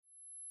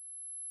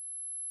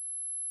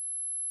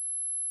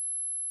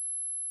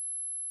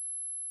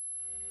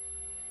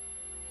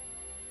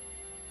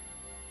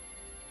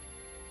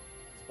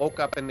woke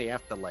up in the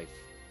afterlife.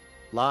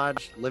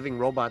 Large, living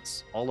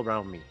robots all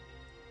around me.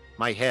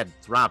 My head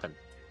throbbing.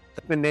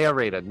 The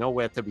narrator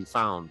nowhere to be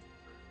found.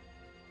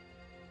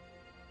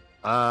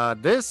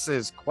 This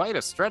is quite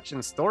a stretch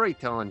in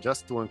storytelling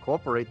just to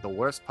incorporate the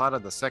worst part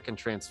of the second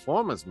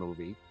Transformers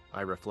movie,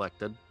 I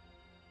reflected.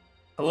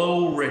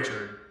 Hello,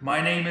 Richard. My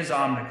name is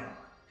Omnicon,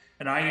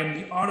 and I am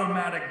the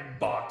automatic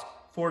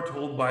bot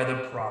foretold by the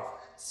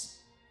prophets.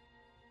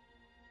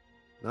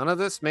 None of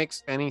this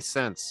makes any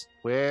sense.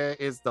 Where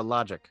is the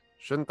logic?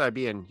 Shouldn't I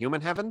be in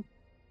human heaven?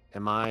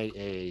 Am I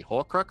a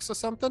Horcrux or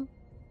something?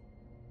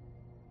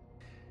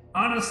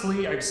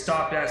 Honestly, I've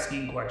stopped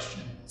asking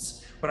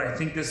questions, but I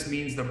think this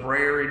means the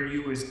Brayer in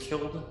you is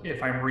killed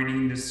if I'm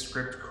reading this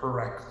script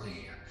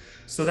correctly.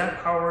 So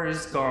that power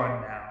is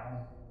gone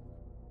now.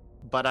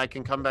 But I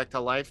can come back to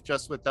life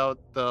just without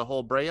the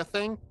whole Breya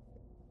thing?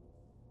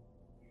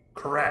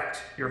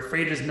 Correct. Your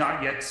fate is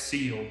not yet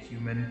sealed,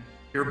 human.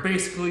 You're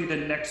basically the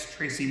next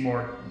Tracy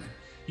Morgan.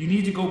 You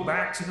need to go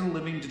back to the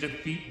living to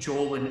defeat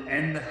Joel and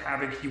end the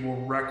havoc he will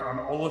wreak on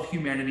all of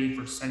humanity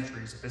for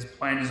centuries if his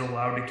plan is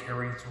allowed to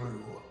carry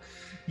through.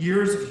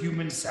 Years of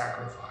human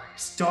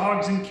sacrifice,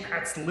 dogs and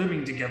cats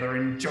living together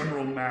in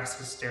general mass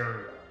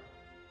hysteria.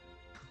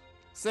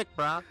 Sick,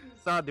 brah.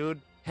 Saw, dude.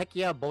 Heck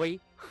yeah, boy.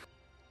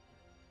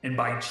 And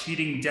by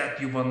cheating death,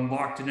 you've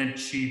unlocked an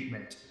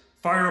achievement.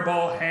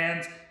 Fireball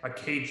hands, a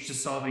cage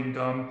dissolving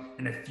gum,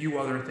 and a few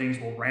other things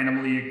we'll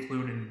randomly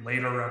include in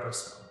later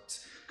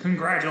episodes.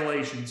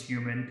 Congratulations,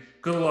 human.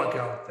 Good luck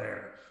out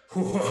there.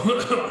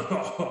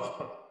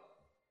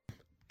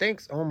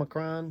 Thanks,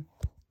 Omicron.